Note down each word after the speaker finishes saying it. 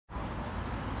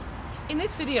In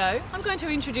this video, I'm going to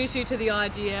introduce you to the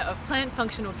idea of plant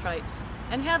functional traits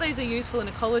and how these are useful in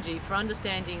ecology for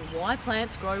understanding why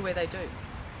plants grow where they do.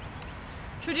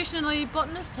 Traditionally,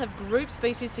 botanists have grouped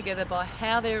species together by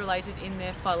how they're related in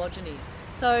their phylogeny,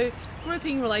 so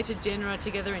grouping related genera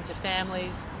together into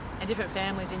families and different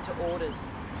families into orders.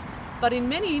 But in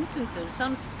many instances,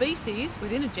 some species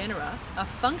within a genera are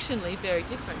functionally very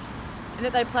different, and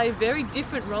that they play very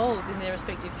different roles in their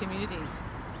respective communities.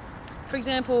 For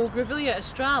example, Grevillea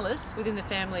australis within the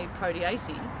family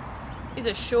Proteaceae is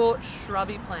a short,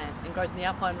 shrubby plant and grows in the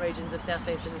alpine regions of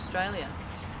south-eastern Australia,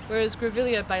 whereas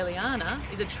Grevillea baileyana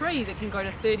is a tree that can grow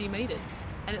to 30 metres,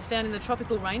 and it's found in the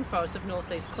tropical rainforests of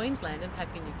northeast Queensland and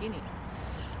Papua New Guinea.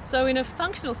 So in a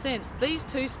functional sense, these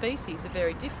two species are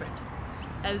very different,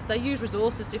 as they use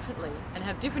resources differently and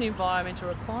have different environmental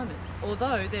requirements,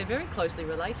 although they're very closely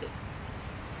related.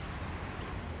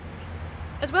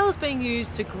 As well as being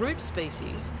used to group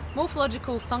species,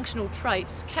 morphological functional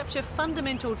traits capture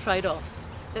fundamental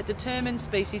trade-offs that determine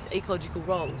species' ecological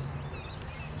roles.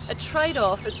 A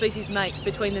trade-off a species makes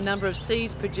between the number of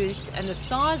seeds produced and the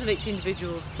size of each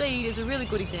individual seed is a really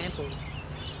good example.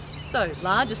 So,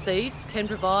 larger seeds can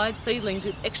provide seedlings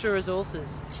with extra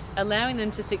resources, allowing them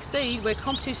to succeed where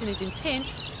competition is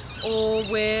intense or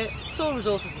where soil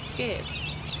resources are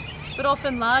scarce. But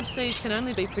often large seeds can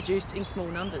only be produced in small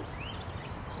numbers.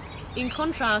 In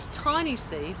contrast, tiny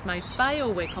seeds may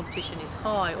fail where competition is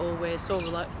high or where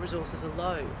soil resources are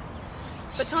low.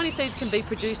 But tiny seeds can be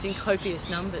produced in copious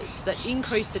numbers that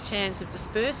increase the chance of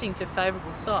dispersing to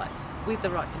favourable sites with the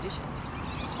right conditions.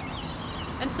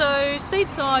 And so seed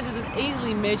size is an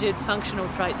easily measured functional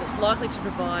trait that's likely to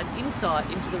provide insight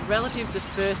into the relative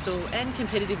dispersal and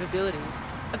competitive abilities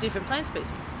of different plant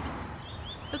species.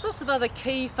 There's lots of other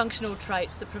key functional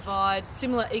traits that provide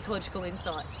similar ecological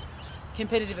insights.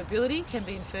 Competitive ability can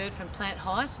be inferred from plant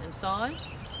height and size,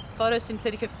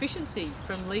 photosynthetic efficiency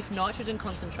from leaf nitrogen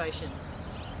concentrations,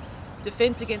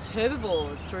 defence against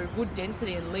herbivores through wood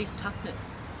density and leaf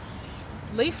toughness.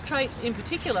 Leaf traits in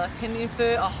particular can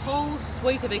infer a whole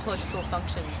suite of ecological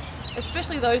functions,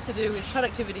 especially those to do with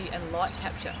productivity and light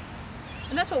capture.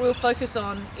 And that's what we'll focus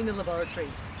on in the laboratory.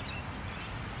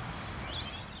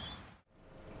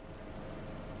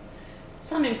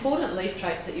 Some important leaf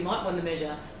traits that you might want to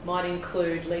measure might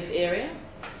include leaf area,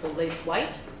 or leaf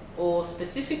weight, or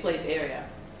specific leaf area,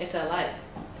 SLA.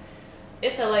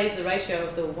 SLA is the ratio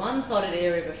of the one-sided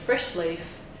area of a fresh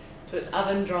leaf to its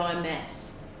oven-dry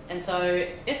mass. And so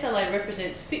SLA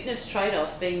represents fitness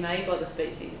trade-offs being made by the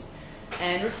species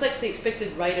and reflects the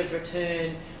expected rate of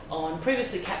return on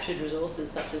previously captured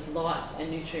resources such as light and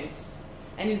nutrients,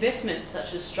 and investment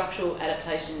such as structural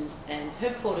adaptations and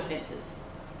herbivore defences.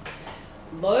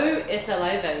 Low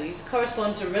SLA values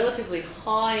correspond to relatively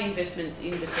high investments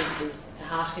in defences to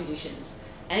harsh conditions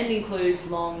and includes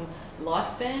long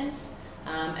lifespans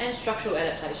and structural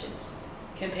adaptations,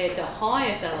 compared to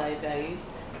high SLA values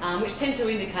which tend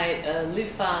to indicate a live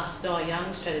fast, die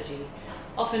young strategy,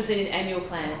 often seen in annual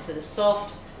plants that are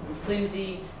soft and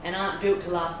flimsy and aren't built to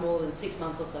last more than 6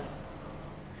 months or so.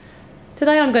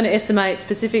 Today I'm going to estimate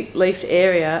specific leafed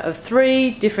area of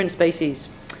 3 different species.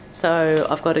 So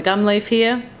I've got a gum leaf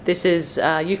here. This is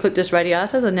Eucalyptus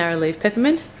radiata, the narrow-leaf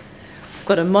peppermint. I've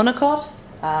got a monocot.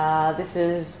 This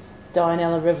is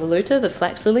Dianella revoluta, the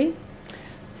flax lily.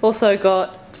 I've also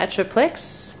got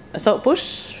Atriplex, a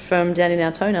saltbush from down in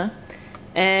Altona.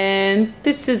 And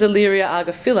this is Illyria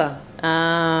argophylla,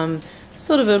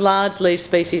 sort of a large leaf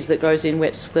species that grows in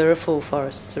wet sclerophyll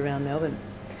forests around Melbourne.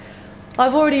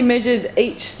 I've already measured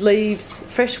each leaf's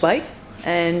fresh weight,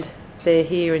 and they're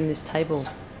here in this table.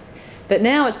 But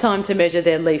now it's time to measure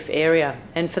their leaf area,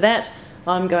 and for that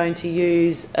I'm going to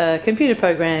use a computer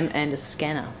program and a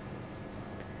scanner.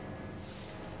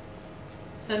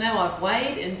 So now I've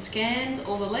weighed and scanned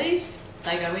all the leaves.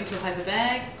 They go into a paper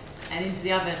bag and into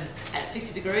the oven at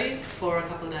 60 degrees for a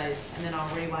couple of days, and then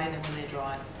I'll re-weigh them when they're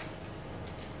dry.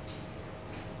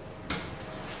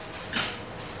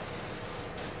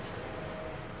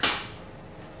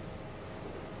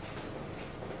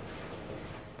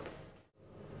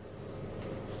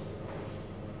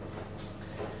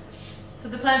 So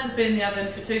the plants have been in the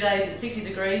oven for 2 days at 60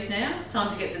 degrees now. It's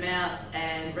time to get them out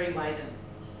and re-weigh them.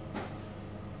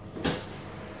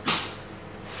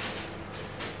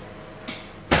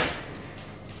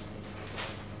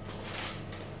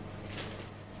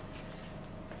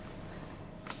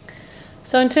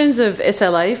 So in terms of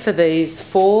SLA for these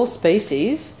 4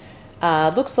 species,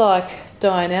 looks like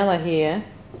Dianella here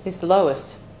is the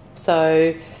lowest.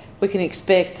 So we can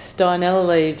expect Dianella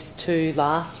leaves to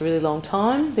last a really long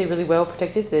time, be really well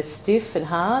protected. They're stiff and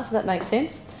hard, so that makes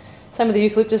sense. So Same with the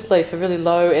eucalyptus leaf, a really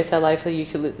low SLA for the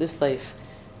eucalyptus leaf.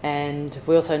 And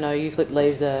we also know eucalypt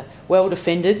leaves are well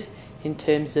defended in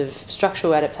terms of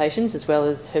structural adaptations as well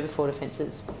as herbivore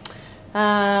defences.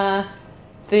 The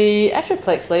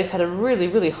Atroplex leaf had a really,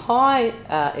 really high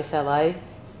SLA,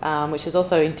 which is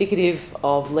also indicative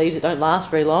of leaves that don't last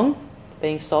very long,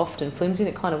 being soft and flimsy.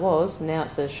 It kind of was. Now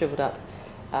it's a shriveled up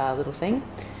little thing.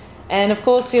 And of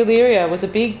course, Celeria was a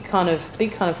big kind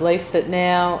of leaf that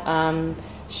now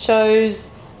shows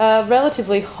a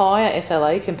relatively higher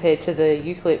SLA compared to the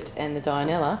eucalypt and the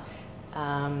Dianella,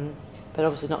 but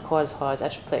obviously not quite as high as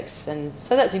Atroplex. And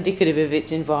so that's indicative of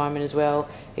its environment as well.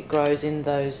 It grows in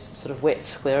those sort of wet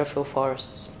sclerophyll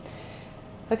forests.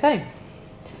 Okay,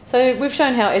 so we've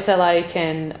shown how SLA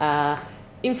can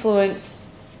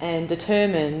influence and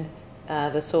determine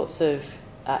the sorts of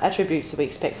attributes that we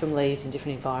expect from leaves in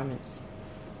different environments.